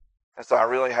And so I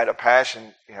really had a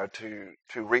passion, to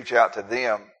reach out to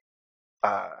them,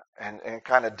 and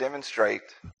kind of demonstrate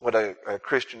what a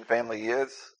Christian family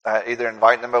is, either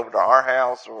inviting them over to our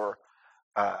house or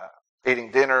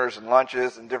eating dinners and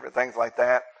lunches and different things like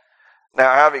that.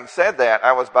 Now, having said that,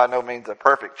 I was by no means a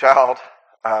perfect child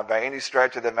by any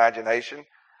stretch of the imagination.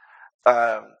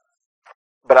 But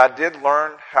I did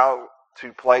learn how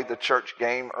to play the church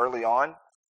game early on.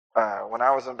 When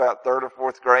I was in about 3rd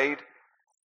or 4th grade,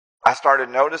 I started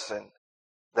noticing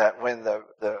that when the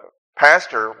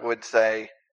pastor would say,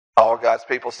 all God's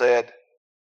people said,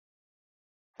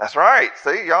 that's right.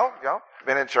 See, y'all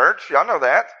been in church. Y'all know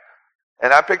that.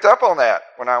 And I picked up on that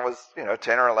when I was,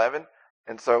 10 or 11.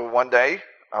 And so one day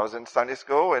I was in Sunday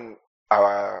school, and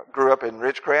I grew up in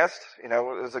Ridgecrest. It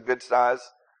was a good size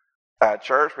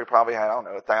church. We probably had,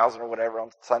 1,000 or whatever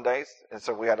on Sundays. And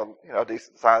so we had a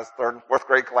decent sized 3rd and 4th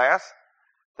grade class.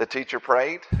 The teacher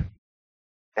prayed.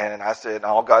 And I said,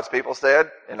 all God's people said,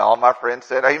 and all my friends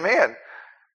said, amen.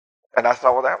 And I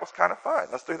thought, well, that was kind of fun.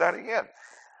 Let's do that again.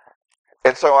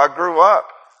 And so I grew up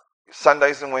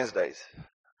Sundays and Wednesdays.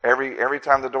 Every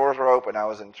time the doors were open, I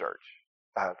was in church,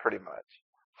 pretty much.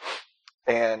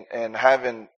 And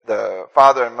having the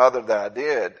father and mother that I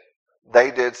did,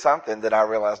 they did something that I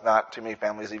realized not too many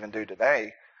families even do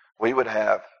today. We would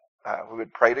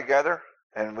pray together,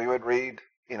 and we would read,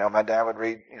 my dad would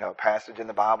read, a passage in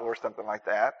the Bible or something like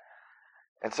that.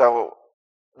 And so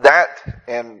that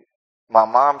and my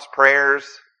mom's prayers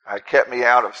kept me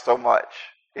out of so much.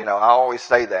 I always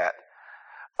say that.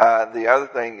 The other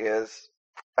thing is,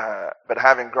 but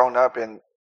having grown up in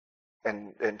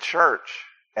church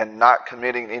and not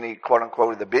committing any quote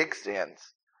unquote the big sins,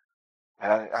 and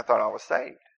I thought I was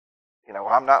saved.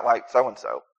 I'm not like so and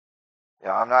so.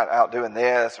 I'm not out doing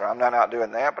this or I'm not out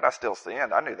doing that, but I still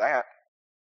sinned. I knew that.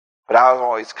 But I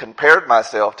always compared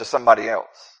myself to somebody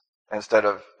else instead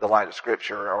of the light of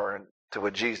Scripture or to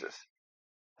a Jesus.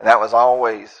 And that was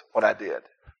always what I did.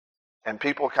 And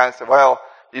people kind of said, well,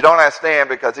 you don't understand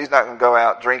because he's not going to go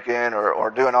out drinking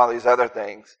or doing all these other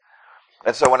things.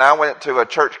 And so when I went to a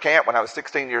church camp when I was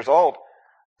 16 years old,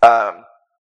 it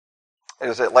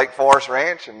was at Lake Forest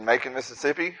Ranch in Macon,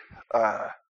 Mississippi.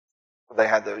 They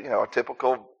had a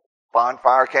typical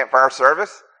bonfire, campfire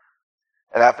service.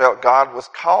 And I felt God was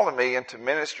calling me into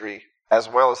ministry as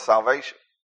well as salvation.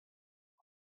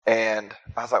 And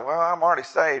I was like, well, I'm already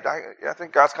saved. I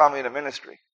think God's calling me into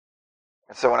ministry.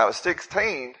 And so when I was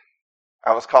 16,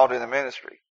 I was called into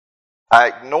ministry. I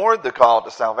ignored the call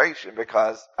to salvation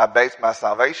because I based my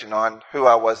salvation on who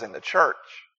I was in the church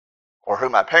or who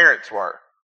my parents were,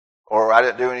 or I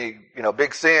didn't do any,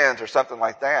 big sins or something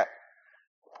like that.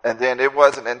 And then it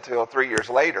wasn't until 3 years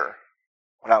later,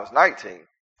 when I was 19,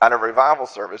 at a revival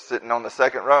service sitting on the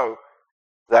 2nd row,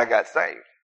 that I got saved.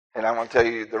 And I'm going to tell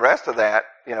you the rest of that,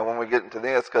 when we get into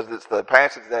this, because it's the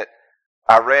passage that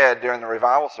I read during the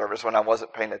revival service when I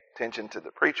wasn't paying attention to the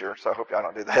preacher, so I hope y'all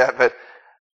don't do that, but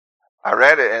I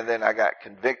read it and then I got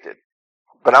convicted.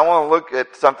 But I want to look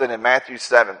at something in Matthew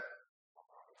 7.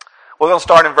 We're going to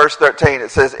start in verse 13. It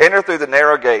says, enter through the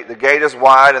narrow gate. The gate is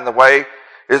wide and the way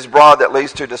is broad that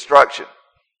leads to destruction.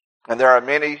 And there are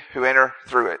many who enter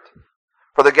through it.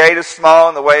 For the gate is small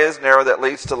and the way is narrow that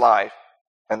leads to life.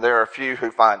 And there are few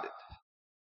who find it.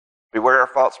 Beware of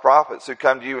false prophets who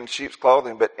come to you in sheep's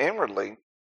clothing, but inwardly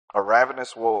are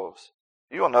ravenous wolves.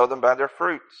 You will know them by their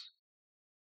fruits.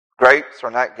 Grapes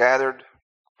are not gathered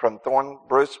from thorn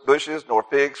bushes, nor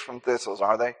figs from thistles,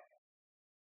 are they?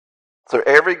 So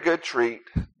every good tree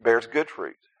bears good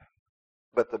fruit,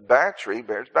 but the bad tree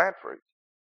bears bad fruit.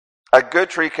 A good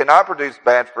tree cannot produce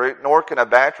bad fruit, nor can a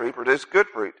bad tree produce good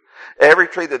fruit. Every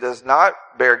tree that does not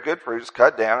bear good fruit is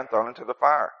cut down and thrown into the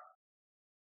fire.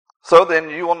 So then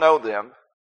you will know them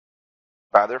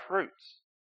by their fruits.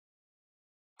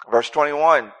 Verse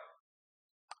 21.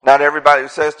 Not everybody who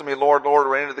says to me, Lord, Lord,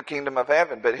 will enter the kingdom of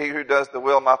heaven, but he who does the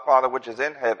will of my Father which is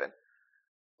in heaven.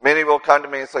 Many will come to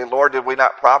me and say, Lord, did we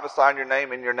not prophesy in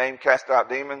your name cast out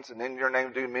demons, and in your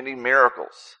name do many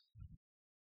miracles?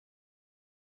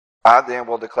 I then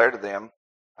will declare to them,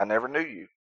 I never knew you.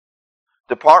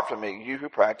 Depart from me, you who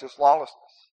practice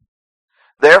lawlessness.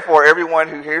 Therefore, everyone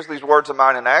who hears these words of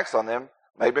mine and acts on them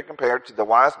may be compared to the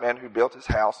wise man who built his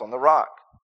house on the rock.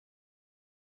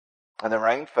 And the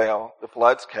rain fell, the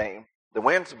floods came, the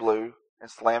winds blew and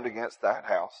slammed against that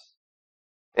house.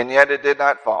 And yet it did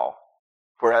not fall,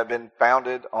 for it had been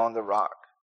founded on the rock.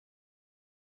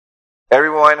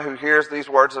 Everyone who hears these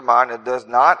words of mine and does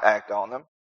not act on them,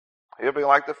 he'll be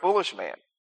like the foolish man.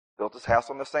 Built his house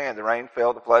on the sand. The rain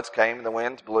fell, the floods came, and the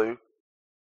winds blew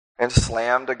and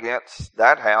slammed against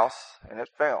that house, and it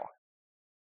fell.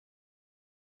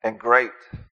 and great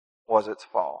was its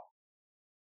fall.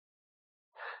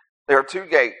 There are two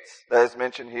gates that is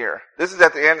mentioned here. This is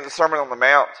at the end of the Sermon on the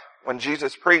Mount when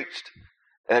Jesus preached.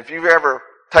 And if you've ever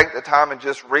take the time and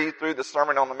just read through the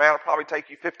Sermon on the Mount, it'll probably take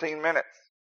you 15 minutes.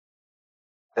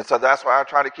 And so that's why I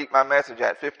try to keep my message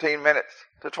at 15 minutes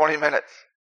to 20 minutes.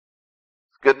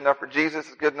 It's good enough for Jesus,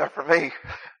 it's good enough for me.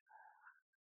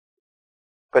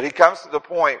 But he comes to the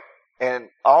point, and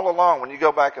all along when you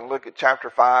go back and look at chapter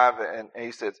 5, and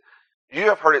he says, you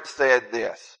have heard it said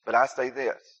this, but I say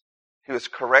this. He was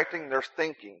correcting their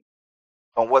thinking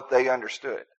on what they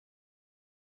understood.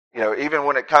 You know, even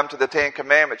when it comes to the 10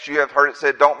 Commandments, you have heard it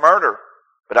said, don't murder.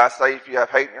 But I say, if you have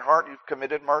hate in your heart, you've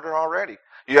committed murder already.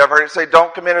 You have heard it say,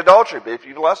 don't commit adultery. But if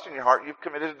you lust in your heart, you've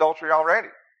committed adultery already.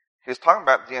 He's talking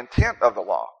about the intent of the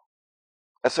law.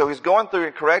 And so he's going through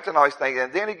and correcting all these things.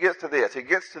 And then he gets to this. He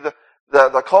gets to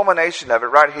the culmination of it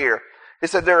right here. He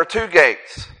said, there are two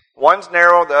gates. One's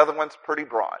narrow, the other one's pretty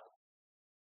broad.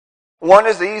 One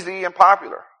is easy and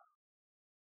popular.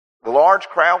 The large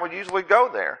crowd would usually go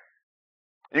there.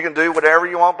 You can do whatever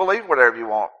you want, believe whatever you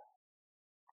want.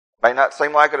 May not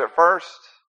seem like it at first,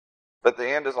 but the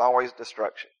end is always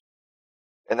destruction.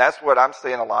 And that's what I'm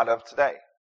seeing a lot of today.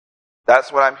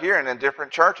 That's what I'm hearing in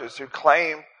different churches who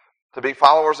claim to be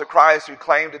followers of Christ, who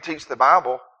claim to teach the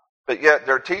Bible, but yet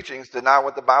their teachings deny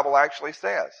what the Bible actually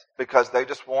says because they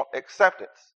just want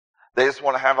acceptance. They just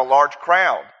want to have a large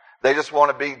crowd. They just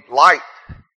want to be liked.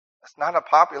 It's not a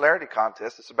popularity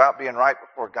contest. It's about being right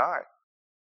before God.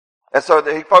 And so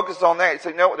he focused on that. He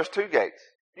said, you know what? There's two gates.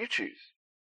 You choose.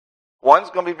 One's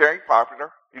going to be very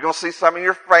popular. You're going to see some of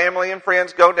your family and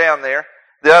friends go down there.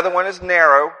 The other one is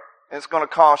narrow, and it's going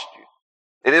to cost you.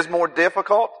 It is more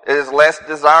difficult. It is less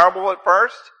desirable at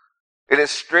first. It is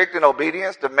strict in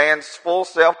obedience, demands full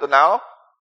self-denial,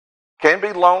 can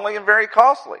be lonely and very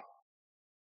costly.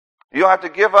 You'll have to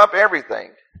give up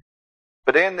everything.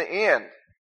 But in the end,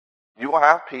 you will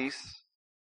have peace,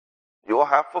 you will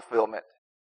have fulfillment,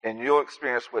 and you'll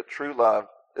experience what true love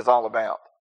is all about.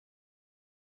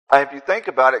 And if you think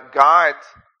about it, God's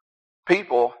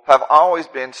people have always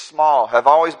been small, have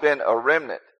always been a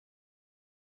remnant.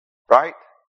 Right?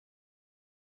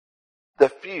 The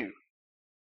few.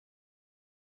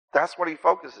 That's what he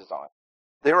focuses on.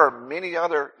 There are many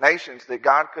other nations that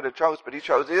God could have chose, but he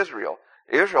chose Israel.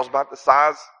 Israel's about the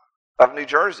size of New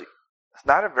Jersey. It's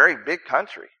not a very big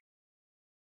country.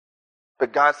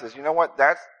 But God says, you know what?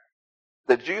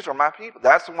 The Jews are my people.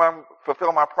 That's the one I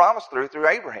fulfill my promise through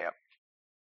Abraham.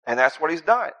 And that's what he's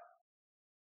done.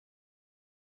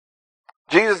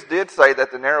 Jesus did say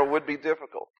that the narrow would be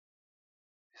difficult.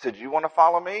 He said, you want to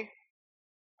follow me?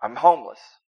 I'm homeless.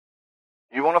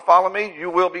 You want to follow me? You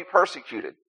will be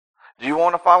persecuted. Do you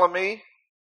want to follow me?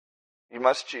 You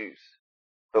must choose.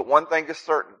 But one thing is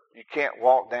certain, you can't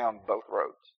walk down both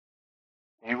roads.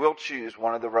 You will choose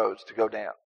one of the roads to go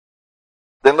down.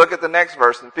 Then look at the next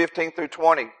verse in 15 through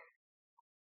 20.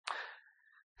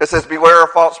 It says, beware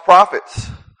of false prophets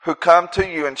who come to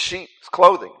you in sheep's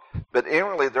clothing, but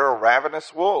inwardly they are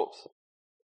ravenous wolves.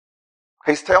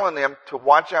 He's telling them to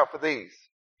watch out for these.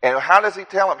 And how does he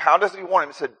tell them? How does he want them?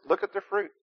 He said, look at their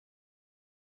fruit.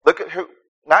 Look at who,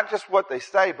 not just what they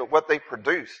say, but what they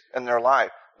produce in their life.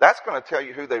 That's going to tell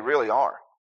you who they really are.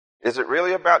 Is it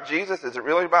really about Jesus? Is it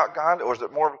really about God? Or is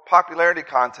it more of a popularity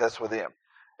contest with him?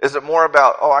 Is it more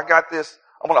about, oh, I got this,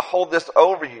 I'm going to hold this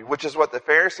over you, which is what the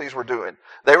Pharisees were doing.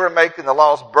 They were making the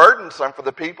laws burdensome for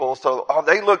the people, so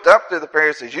they looked up to the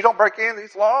Pharisees. You don't break any of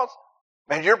these laws?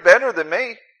 Man, you're better than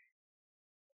me.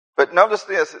 But notice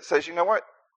this, it says, you know what?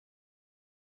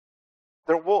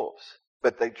 They're wolves,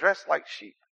 but they dress like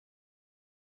sheep.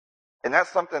 And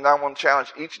that's something I want to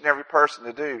challenge each and every person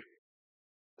to do.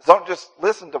 Don't just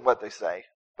listen to what they say,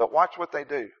 but watch what they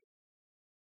do.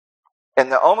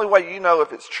 And the only way you know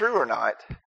if it's true or not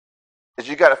is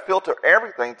you got to filter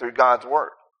everything through God's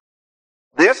Word.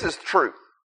 This is truth.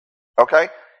 Okay?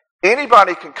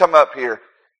 Anybody can come up here,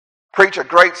 preach a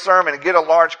great sermon and get a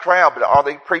large crowd, but are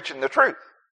they preaching the truth?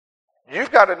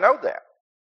 You've got to know that.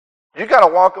 You've got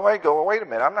to walk away and go, well, wait a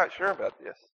minute, I'm not sure about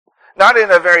this. Not in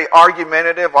a very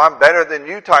argumentative, I'm better than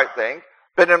you type thing,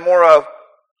 but in more of,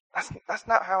 that's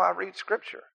not how I read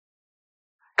Scripture.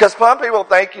 Because some people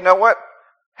think, you know what?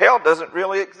 Hell doesn't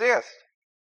really exist.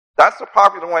 That's the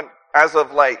popular one as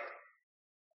of late.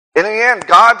 In the end,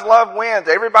 God's love wins.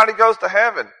 Everybody goes to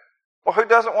heaven. Well, who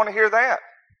doesn't want to hear that?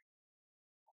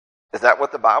 Is that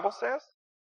what the Bible says?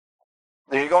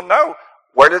 Then you're going to know.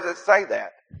 Where does it say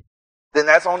that? Then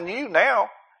that's on you now.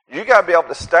 You got to be able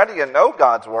to study and know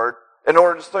God's Word in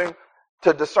order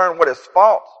to discern what is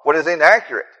false, what is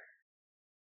inaccurate.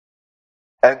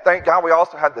 And thank God we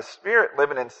also had the Spirit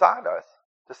living inside us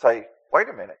to say, wait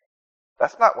a minute,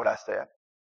 that's not what I said.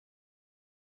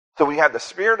 So we have the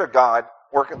Spirit of God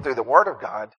working through the Word of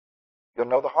God. You'll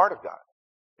know the heart of God.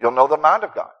 You'll know the mind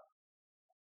of God.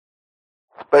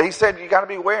 But he said you got to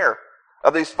beware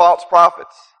of these false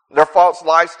prophets, their false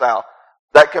lifestyle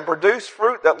that can produce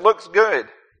fruit that looks good,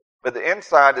 but the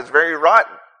inside is very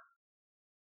rotten.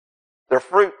 Their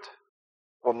fruit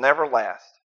will never last.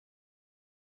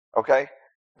 Okay?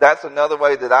 That's another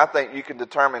way that I think you can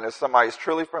determine if somebody's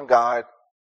truly from God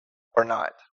or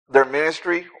not. Their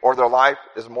ministry or their life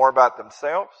is more about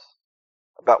themselves,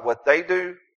 about what they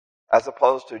do, as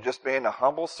opposed to just being a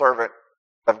humble servant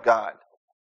of God.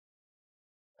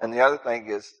 And the other thing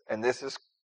is, and this is,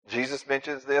 Jesus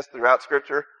mentions this throughout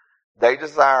Scripture, they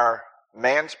desire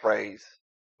man's praise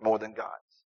more than God's.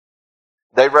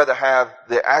 They'd rather have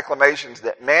the acclamations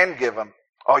that man give them.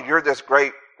 Oh, you're this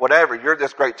great whatever. You're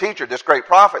this great teacher, this great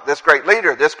prophet, this great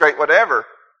leader, this great whatever.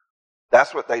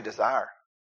 That's what they desire.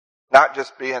 Not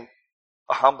just being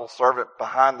a humble servant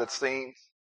behind the scenes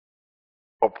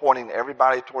or pointing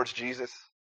everybody towards Jesus,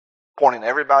 pointing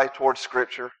everybody towards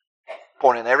Scripture,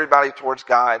 pointing everybody towards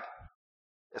God.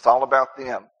 It's all about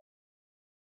them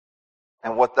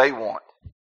and what they want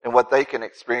and what they can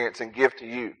experience and give to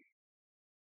you.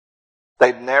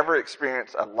 They've never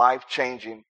experienced a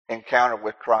life-changing encounter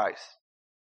with Christ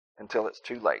until it's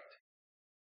too late.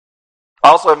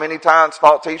 Also, many times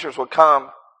false teachers will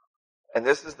come, and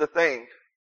this is the thing,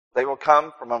 they will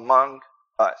come from among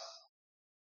us.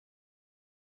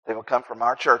 They will come from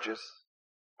our churches,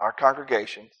 our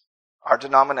congregations, our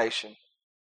denomination.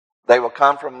 They will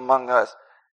come from among us.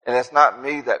 And it's not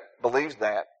me that believes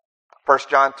that. 1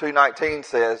 John 2:19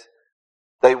 says,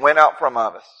 they went out from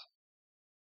of us,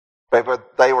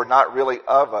 but they were not really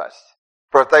of us.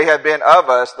 For if they had been of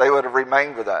us, they would have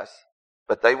remained with us.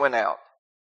 But they went out,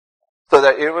 so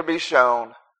that it would be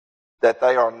shown that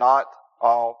they are not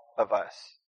all of us.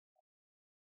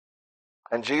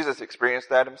 And Jesus experienced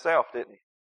that himself, didn't he?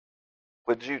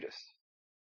 With Judas.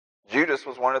 Judas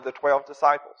was one of the 12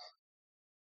 disciples.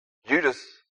 Judas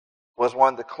was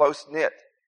one of the close-knit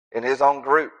in his own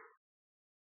group.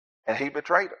 And he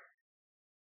betrayed him.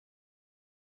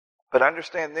 But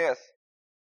understand this,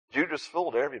 Judas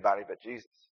fooled everybody but Jesus.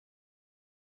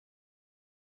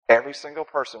 Every single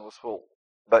person was fooled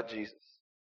but Jesus.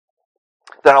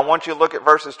 Then I want you to look at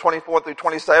verses 24 through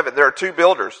 27. There are two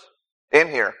builders in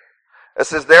here. It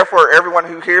says, therefore, everyone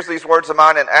who hears these words of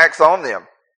mine and acts on them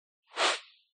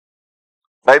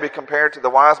may be compared to the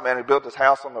wise man who built his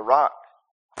house on the rock.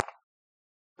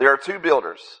 There are two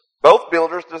builders. Both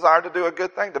builders desire to do a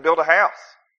good thing, to build a house.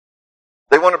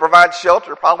 They want to provide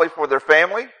shelter probably for their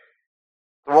family.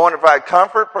 They want to provide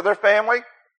comfort for their family.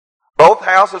 Both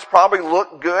houses probably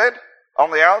look good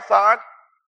on the outside,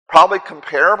 probably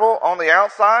comparable on the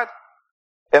outside.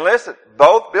 And listen,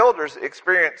 both builders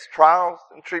experience trials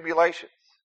and tribulations,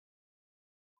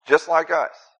 just like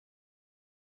us.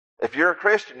 If you're a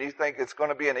Christian, you think it's going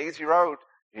to be an easy road,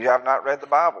 you have not read the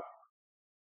Bible.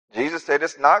 Jesus said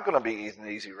it's not going to be an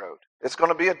easy road. It's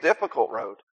going to be a difficult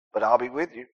road, but I'll be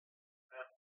with you.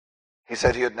 He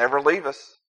said he'd never leave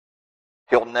us.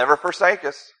 He'll never forsake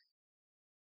us.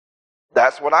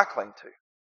 That's what I cling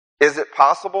to. Is it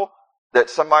possible that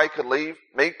somebody could leave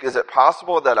me? Is it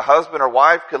possible that a husband or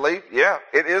wife could leave? Yeah,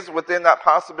 it is within that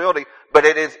possibility, but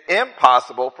it is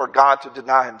impossible for God to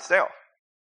deny himself.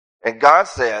 And God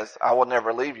says, I will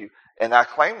never leave you. And I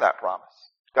claim that promise.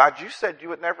 God, you said you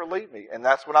would never leave me, and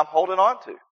that's what I'm holding on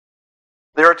to.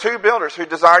 There are two builders who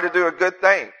desire to do a good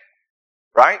thing,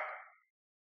 right?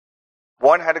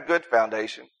 One had a good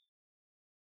foundation,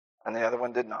 and the other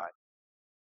one did not.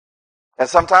 And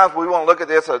sometimes we want to look at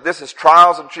this as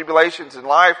trials and tribulations in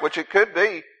life, which it could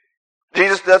be.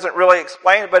 Jesus doesn't really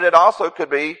explain it, but it also could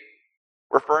be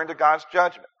referring to God's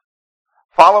judgment.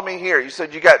 Follow me here. You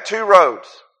said you got two roads.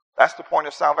 That's the point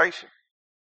of salvation.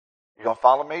 You going to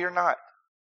follow me or not?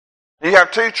 You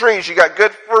have two trees. You got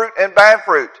good fruit and bad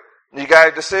fruit. You got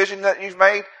a decision that you've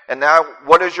made, and now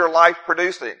what is your life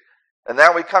producing? And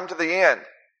now we come to the end.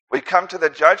 We come to the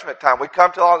judgment time. We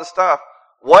come to all the stuff.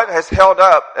 What has held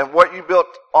up and what you built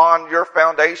on your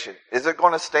foundation? Is it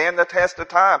going to stand the test of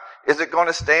time? Is it going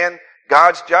to stand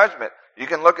God's judgment? You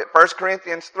can look at 1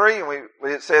 Corinthians 3 and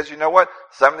it says, you know what?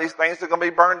 Some of these things are going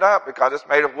to be burned up because it's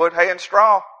made of wood, hay, and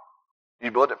straw. You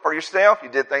built it for yourself. You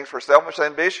did things for selfish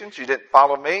ambitions. You didn't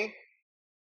follow me.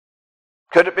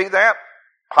 Could it be that?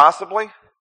 Possibly.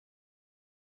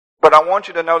 But I want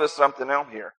you to notice something else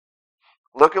here.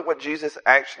 Look at what Jesus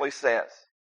actually says.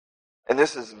 And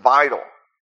this is vital.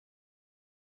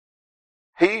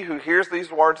 He who hears these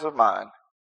words of mine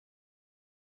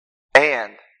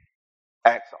and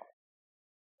acts on it.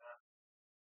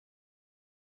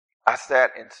 I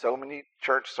sat in so many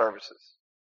church services.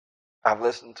 I've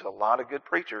listened to a lot of good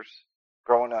preachers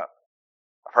growing up.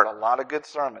 I've heard a lot of good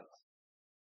sermons.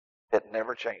 It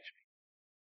never changed me.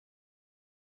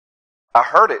 I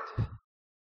heard it.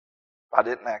 I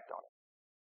didn't act on it.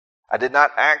 I did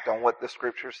not act on what the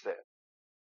scripture said.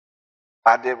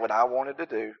 I did what I wanted to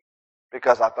do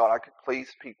because I thought I could please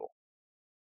people.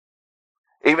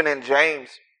 Even in James,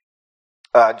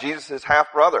 Jesus'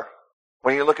 half-brother,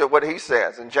 when you look at what he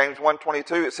says, in James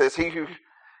 1:22, it says, He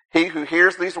who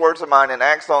hears these words of mine and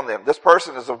acts on them, this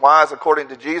person is wise according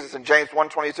to Jesus. In James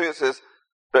 1:22, it says,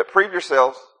 but prove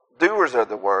yourselves doers of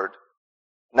the word,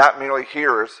 not merely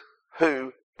hearers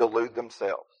who delude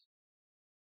themselves.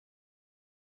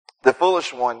 The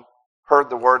foolish one heard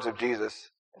the words of Jesus,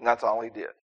 and that's all he did.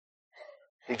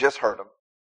 He just heard them.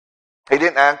 He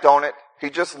didn't act on it. He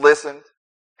just listened.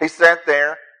 He sat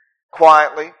there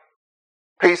quietly,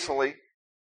 peacefully.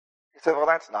 He said, well,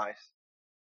 that's nice.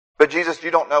 But Jesus,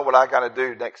 you don't know what I got to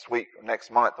do next week or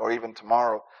next month or even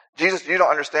tomorrow. Jesus, you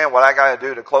don't understand what I got to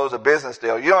do to close a business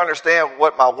deal. You don't understand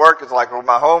what my work is like or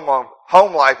my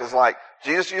home life is like.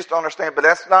 Jesus, you just don't understand, but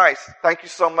that's nice. Thank you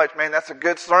so much, man. That's a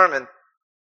good sermon.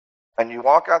 And you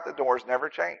walk out the doors never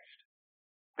changed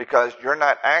because you're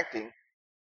not acting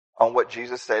on what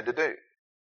Jesus said to do.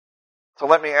 So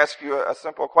let me ask you a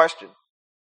simple question.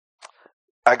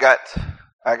 I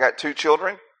got 2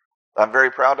 children I'm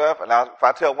very proud of, and if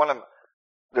I tell one of them,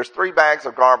 there's 3 bags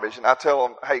of garbage, and I tell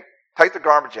them, hey, take the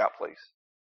garbage out, please.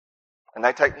 And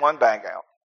they take 1 bag out,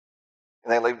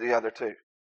 and they leave the other 2.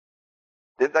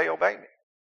 Did they obey me?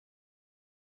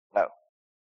 No.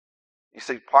 You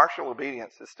see, partial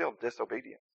obedience is still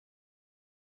disobedience.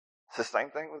 It's the same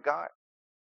thing with God.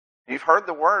 You've heard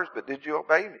the words, but did you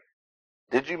obey me?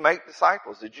 Did you make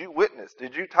disciples? Did you witness?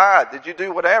 Did you tithe? Did you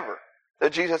do whatever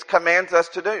that Jesus commands us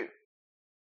to do?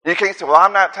 You can't say, well,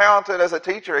 I'm not talented as a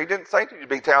teacher. He didn't say to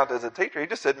be talented as a teacher. He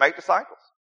just said make disciples.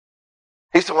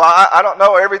 He said, well, I don't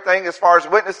know everything as far as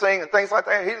witnessing and things like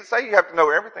that. He didn't say you have to know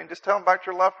everything. Just tell them about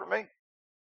your love for me.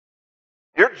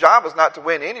 Your job is not to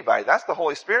win anybody. That's the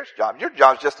Holy Spirit's job. Your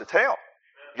job is just to tell.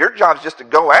 Your job is just to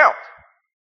go out.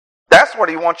 That's what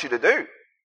He wants you to do.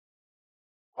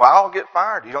 Well, I'll get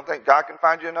fired. You don't think God can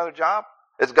find you another job?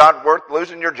 Is God worth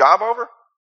losing your job over?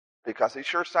 Because He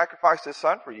sure sacrificed His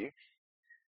Son for you.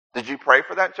 Did you pray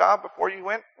for that job before you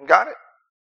went and got it?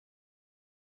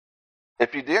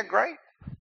 If you did, great.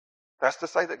 That's to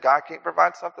say that God can't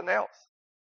provide something else,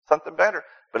 something better.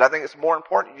 But I think it's more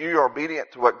important you are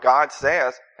obedient to what God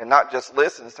says and not just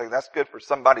listen and say, that's good for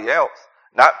somebody else,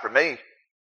 not for me.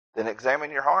 Then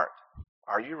examine your heart.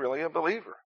 Are you really a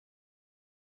believer?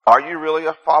 Are you really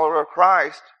a follower of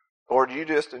Christ? Or do you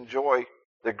just enjoy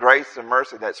the grace and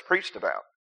mercy that's preached about?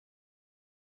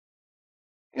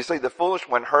 You see, the foolish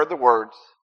one heard the words.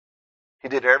 He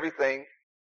did everything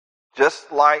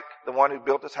just like the one who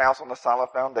built his house on the solid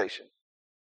foundation.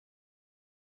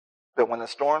 But when the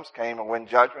storms came and when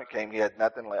judgment came, he had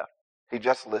nothing left. He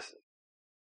just listened.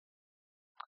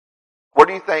 What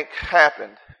do you think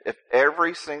happened if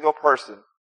every single person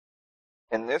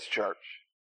in this church,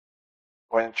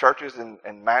 or in churches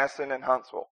in Madison and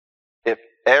Huntsville, if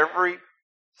every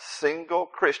single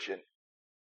Christian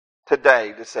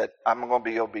today just said, I'm going to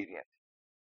be obedient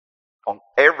on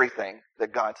everything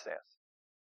that God says?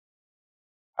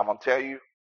 I'm going to tell you,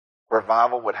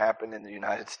 revival would happen in the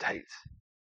United States.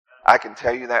 I can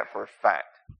tell you that for a fact.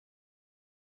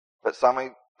 But so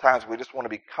many times we just want to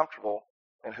be comfortable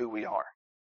in who we are.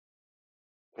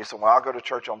 You say, well, I'll go to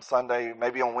church on Sunday,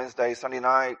 maybe on Wednesday, Sunday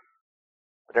night,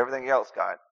 but everything else,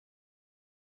 God.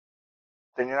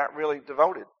 Then you're not really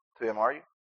devoted to Him, are you?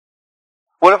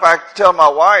 What if I tell my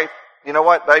wife, you know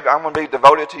what, baby, I'm going to be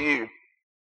devoted to you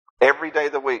every day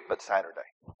of the week but Saturday?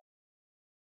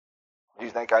 Do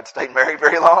you think I'd stay married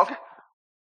very long?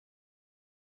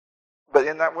 But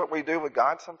isn't that what we do with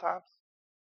God sometimes?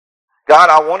 God,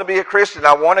 I want to be a Christian.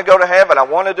 I want to go to heaven. I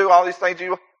want to do all these things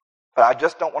but I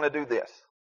just don't want to do this.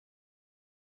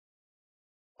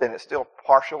 Then it's still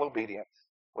partial obedience,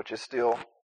 which is still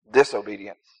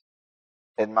disobedience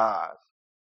in my eyes.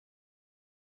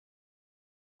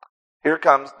 Here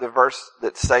comes the verse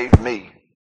that saved me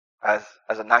as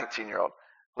a 19-year-old.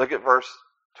 Look at verse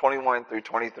 21 through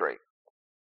 23.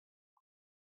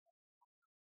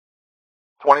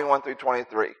 21 through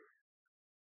 23.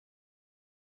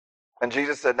 And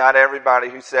Jesus said, not everybody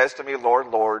who says to me, Lord,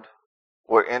 Lord,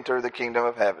 will enter the kingdom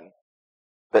of heaven,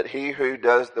 but he who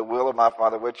does the will of my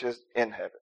Father which is in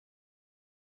heaven.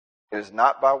 It is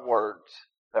not by words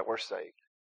that we're saved.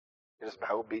 It is by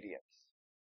obedience.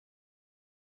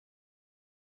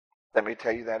 Let me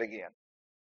tell you that again.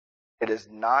 It is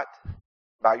not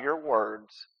by your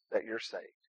words that you're saved.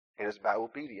 It is by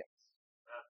obedience.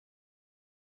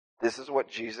 This is what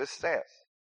Jesus says.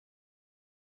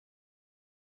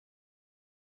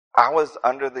 I was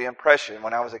under the impression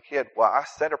when I was a kid, well, I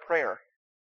said a prayer,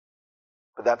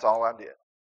 but that's all I did.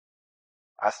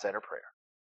 I said a prayer.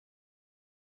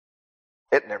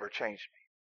 It never changed me.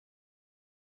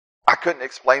 I couldn't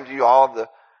explain to you all the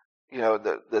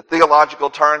theological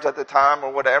terms at the time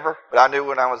or whatever, but I knew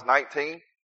when I was 19,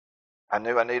 I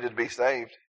knew I needed to be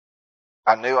saved.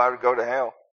 I knew I would go to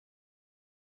hell.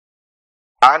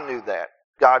 I knew that.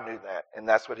 God knew that, and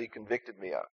that's what He convicted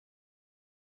me of.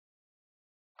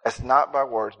 It's not by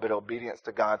words, but obedience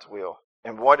to God's will.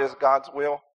 And what is God's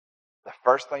will? The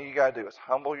first thing you got to do is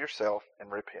humble yourself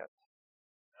and repent.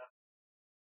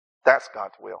 That's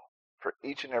God's will for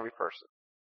each and every person.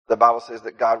 The Bible says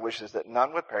that God wishes that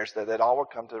none would perish, that all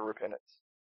would come to repentance,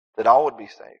 that all would be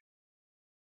saved.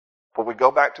 But we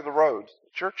go back to the roads.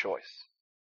 It's your choice.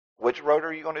 Which road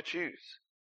are you going to choose?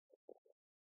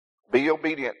 Be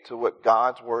obedient to what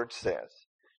God's Word says.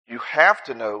 You have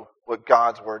to know what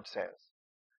God's Word says.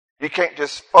 You can't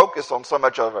just focus on so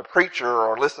much of a preacher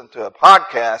or listen to a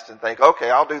podcast and think, okay,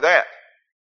 I'll do that.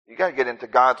 You got to get into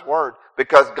God's Word,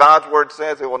 because God's Word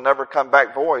says it will never come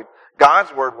back void.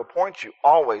 God's Word will point you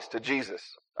always to Jesus.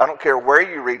 I don't care where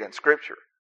you read in Scripture.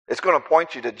 It's going to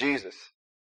point you to Jesus.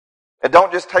 And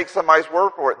don't just take somebody's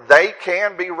word for it. They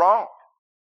can be wrong.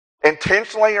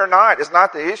 Intentionally or not, it's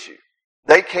not the issue.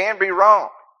 They can be wrong.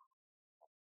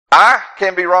 I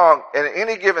can be wrong at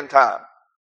any given time.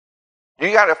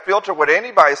 You got to filter what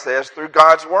anybody says through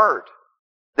God's Word.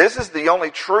 This is the only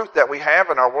truth that we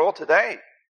have in our world today.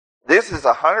 This is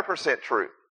 100% truth.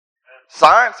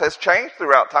 Science has changed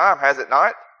throughout time, has it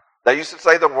not? They used to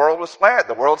say the world was flat,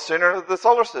 the world's center of the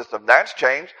solar system. That's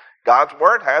changed. God's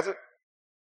Word hasn't.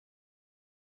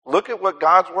 Look at what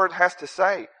God's Word has to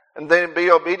say, and then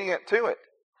be obedient to it.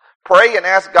 Pray and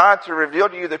ask God to reveal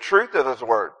to you the truth of His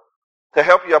Word, to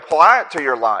help you apply it to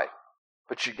your life.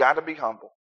 But you got to be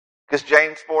humble. Because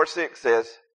James 4:6 says,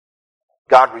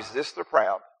 God resists the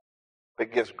proud,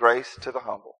 but gives grace to the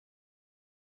humble.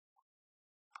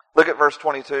 Look at verse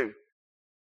 22.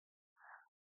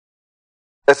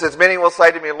 It says, many will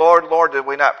say to me, Lord, Lord, did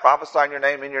we not prophesy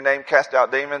in your name cast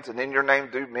out demons, and in your name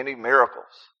do many miracles?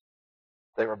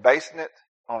 They were basing it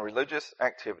on religious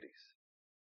activities.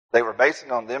 They were basing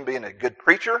it on them being a good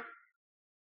preacher.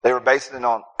 They were basing it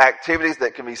on activities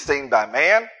that can be seen by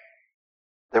man.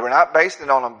 They were not basing it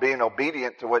on them being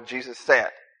obedient to what Jesus said.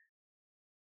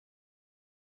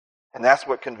 And that's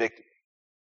what convicted me.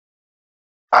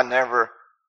 I never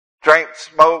drank,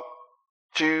 smoked,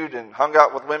 chewed, and hung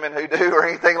out with women who do or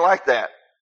anything like that.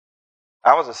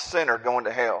 I was a sinner going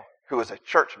to hell who was a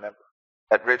church member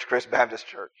at Ridgecrest Baptist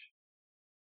Church.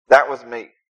 That was me.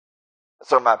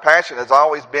 So my passion has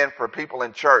always been for people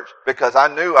in church, because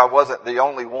I knew I wasn't the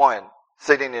only one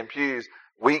sitting in pews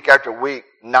week after week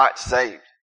not saved.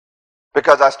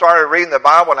 Because I started reading the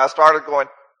Bible and I started going,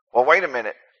 well, wait a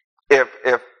minute. If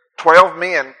 12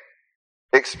 men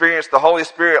experienced the Holy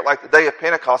Spirit like the day of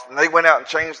Pentecost and they went out and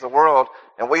changed the world,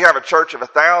 and we have a church of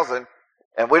 1,000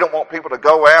 and we don't want people to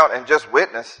go out and just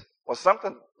witness, well,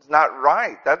 something's not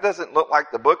right. That doesn't look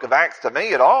like the book of Acts to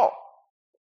me at all.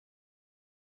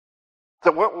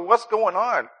 So what's going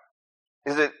on?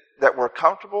 Is it that we're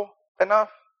comfortable enough?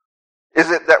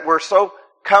 Is it that we're so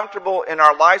comfortable in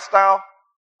our lifestyle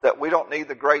that we don't need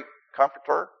the great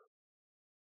comforter?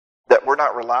 That we're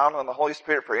not relying on the Holy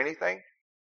Spirit for anything?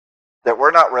 That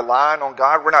we're not relying on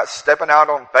God? We're not stepping out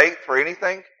on faith for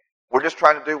anything? We're just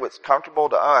trying to do what's comfortable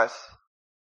to us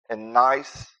and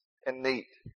nice and neat,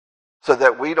 so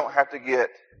that we don't have to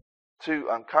get too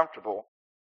uncomfortable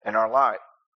in our life.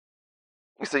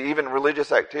 You see, even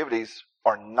religious activities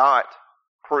are not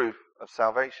proof of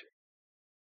salvation.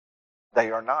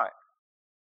 They are not.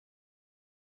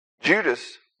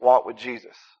 Judas walked with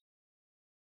Jesus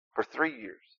for 3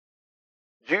 years.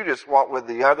 Judas walked with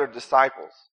the other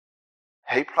disciples.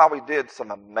 He probably did some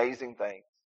amazing things.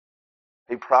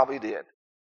 He probably did.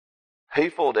 He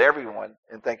fooled everyone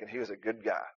in thinking he was a good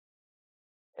guy.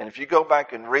 And if you go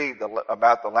back and read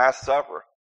about the Last Supper,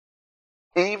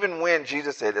 even when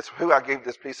Jesus said, it's who I gave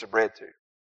this piece of bread to,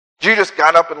 Judas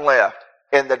got up and left,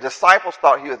 and the disciples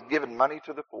thought he was giving money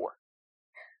to the poor.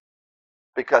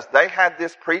 Because they had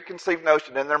this preconceived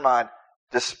notion in their mind,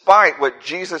 despite what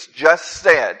Jesus just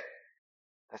said.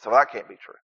 They said, well, that can't be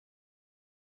true.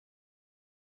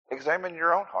 Examine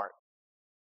your own heart.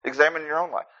 Examine your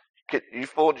own life. You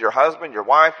fooled your husband, your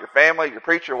wife, your family, your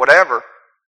preacher, whatever.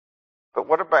 But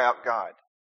what about God?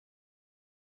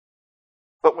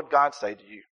 What would God say to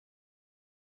you?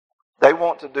 They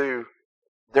want to do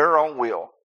their own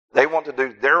will. They want to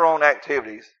do their own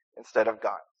activities instead of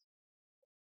God.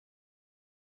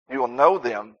 You will know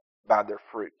them by their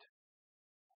fruit.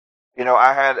 You know,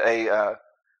 I had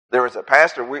there was a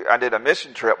pastor, I did a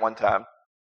mission trip one time,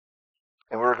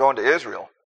 and we were going to Israel,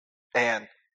 and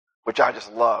which I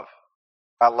just love.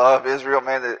 I love Israel,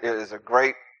 man. It is a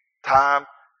great time.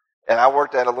 And I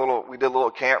worked at we did a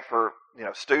little camp for,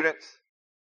 students.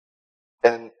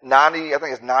 And I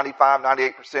think it's 95,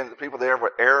 98% of the people there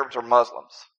were Arabs or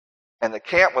Muslims. And the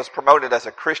camp was promoted as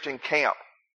a Christian camp.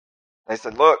 They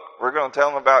said, look, we're going to tell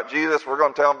them about Jesus. We're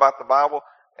going to tell them about the Bible.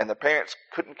 And the parents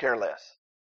couldn't care less.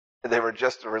 They were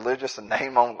just religious in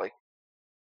name only.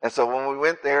 And so when we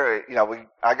went there,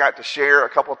 I got to share a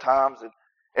couple of times,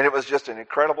 and it was just an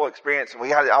incredible experience. And we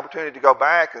had the opportunity to go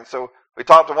back. And so we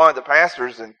talked to one of the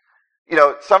pastors, and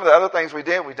some of the other things we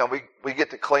did, we get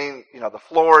to clean, the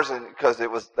floors, and because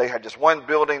they had just one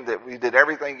building that we did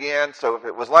everything in. So if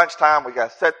it was lunchtime, we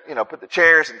got set, put the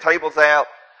chairs and tables out.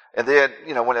 And then,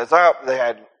 when it was up, they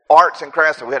had arts and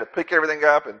crafts, so we had to pick everything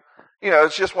up. And,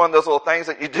 it's just one of those little things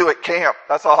that you do at camp.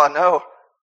 That's all I know.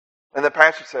 And the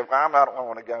pastor said, well, I don't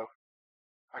want to go.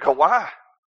 I go, why?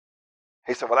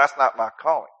 He said, well, that's not my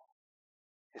calling.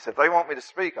 He said, if they want me to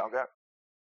speak, I'll go.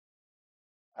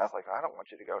 I was like, I don't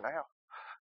want you to go now.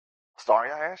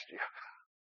 Sorry I asked you.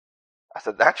 I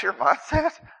said, that's your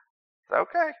mindset? Said,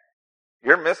 okay.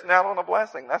 You're missing out on a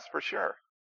blessing, that's for sure.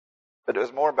 But it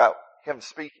was more about him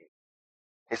speaking.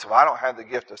 He said, well, I don't have the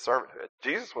gift of servanthood.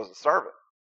 Jesus was a servant.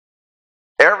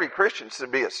 Every Christian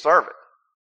should be a servant.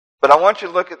 But I want you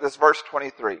to look at this verse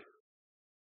 23.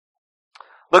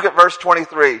 Look at verse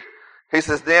 23. He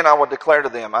says, then I will declare to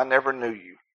them, I never knew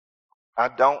you. I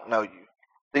don't know you.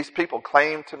 These people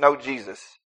claim to know Jesus,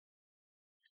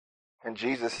 and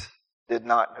Jesus did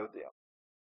not know them.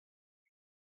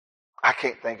 I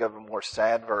can't think of a more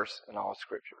sad verse in all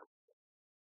Scripture.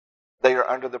 They are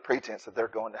under the pretense that they're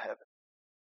going to heaven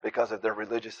because of their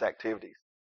religious activities.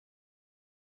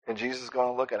 And Jesus is going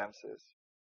to look at them and says,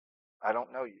 I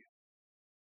don't know you.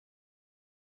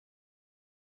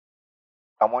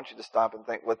 I want you to stop and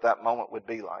think what that moment would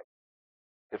be like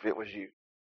if it was you.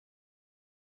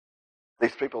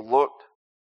 These people looked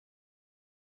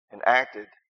and acted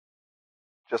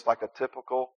just like a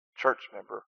typical church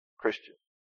member Christian.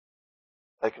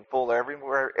 They can fool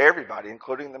everybody,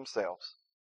 including themselves,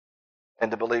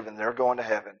 into believing they're going to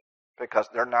heaven because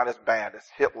they're not as bad as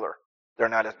Hitler. They're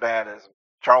not as bad as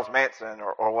Charles Manson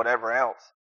or whatever else.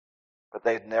 But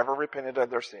they'd never repented of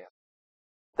their sin.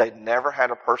 They'd never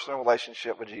had a personal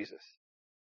relationship with Jesus.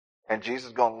 And Jesus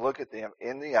is going to look at them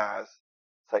in the eyes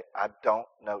and say, I don't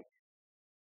know you.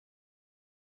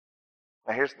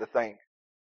 Now here's the thing.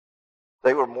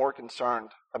 They were more concerned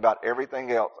about everything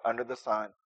else under the sun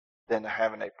than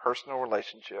having a personal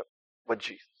relationship with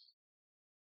Jesus.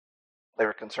 They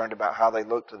were concerned about how they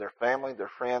looked to their family, their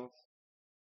friends.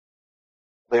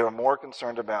 They were more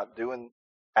concerned about doing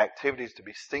activities to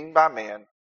be seen by men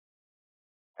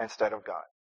instead of God.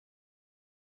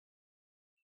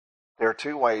 There are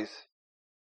two ways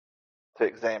to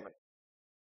examine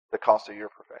the cost of your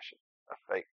profession of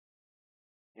faith.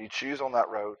 You choose on that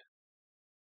road.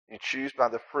 You choose by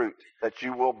the fruit that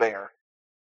you will bear.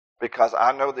 Because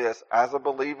I know this, as a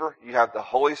believer, you have the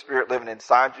Holy Spirit living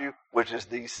inside you, which is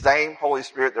the same Holy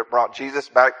Spirit that brought Jesus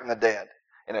back from the dead.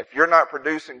 And if you're not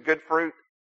producing good fruit,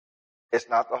 it's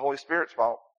not the Holy Spirit's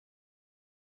fault.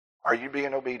 Are you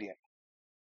being obedient?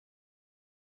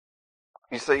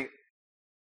 You see,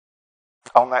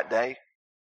 on that day,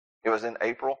 it was in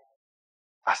April,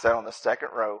 I sat on the second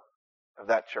row of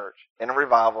that church in a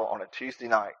revival on a Tuesday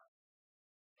night,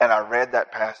 and I read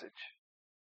that passage.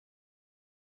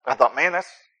 I thought, man, that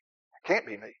can't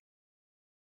be me.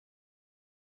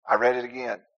 I read it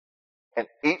again, and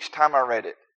each time I read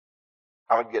it,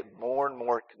 I would get more and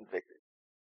more convicted.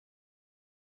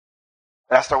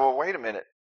 And I started, well, wait a minute.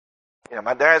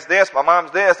 My dad's this, my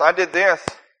mom's this, I did this.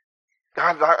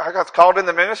 God, I got called in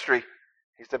the ministry.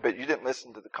 He said, but you didn't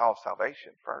listen to the call of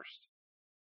salvation first.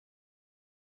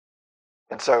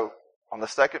 And so, on the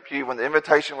second pew, when the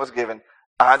invitation was given,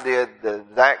 I did the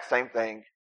exact same thing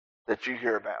that you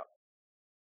hear about.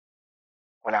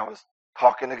 When I was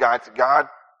talking to God, I said, God,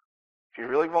 if you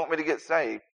really want me to get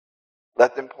saved,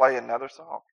 let them play another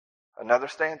song, another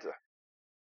stanza.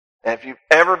 And if you've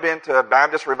ever been to a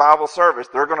Baptist revival service,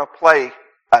 they're going to play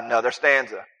another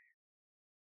stanza.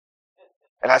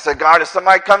 And I said, God, if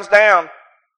somebody comes down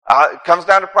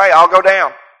to pray, I'll go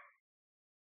down.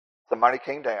 Somebody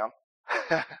came down.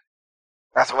 I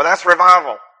said, well, that's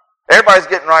revival. Everybody's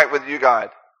getting right with you, God.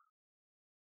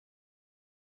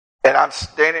 And I'm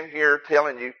standing here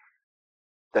telling you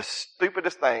the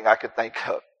stupidest thing I could think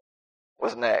of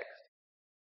was next.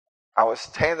 I was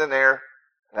standing there,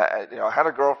 and I had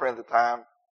a girlfriend at the time,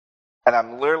 and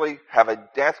I'm literally have a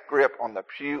death grip on the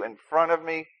pew in front of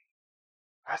me.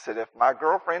 I said, if my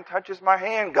girlfriend touches my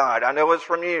hand, God, I know it's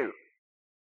from you.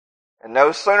 And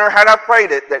no sooner had I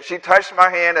prayed it that she touched my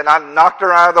hand and I knocked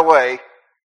her out of the way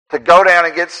to go down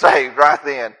and get saved right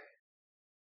then.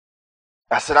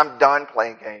 I said, I'm done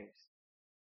playing games.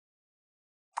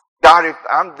 God, if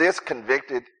I'm this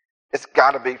convicted, it's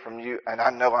got to be from you, and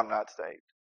I know I'm not saved.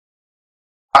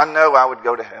 I know I would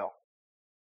go to hell.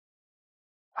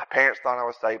 My parents thought I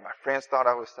was saved. My friends thought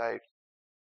I was saved.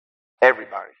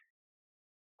 Everybody.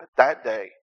 But that day,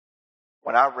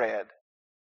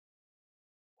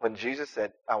 when Jesus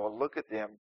said, I will look at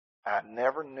them, I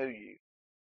never knew you.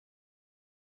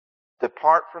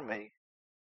 Depart from me,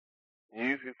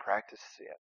 you who practice sin.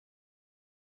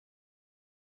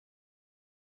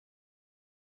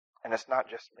 And it's not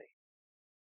just me.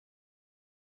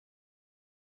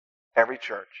 Every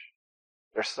church,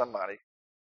 there's somebody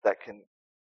that can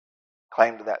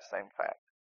claim to that same fact.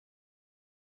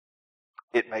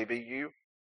 It may be you.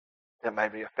 It may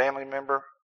be a family member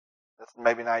that's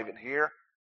maybe not even here.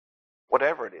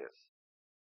 Whatever it is.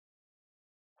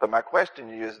 But my question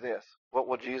to you is this. What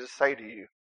will Jesus say to you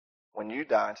when you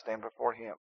die and stand before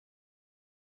Him?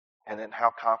 And then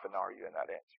how confident are you in that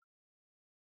answer?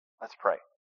 Let's pray.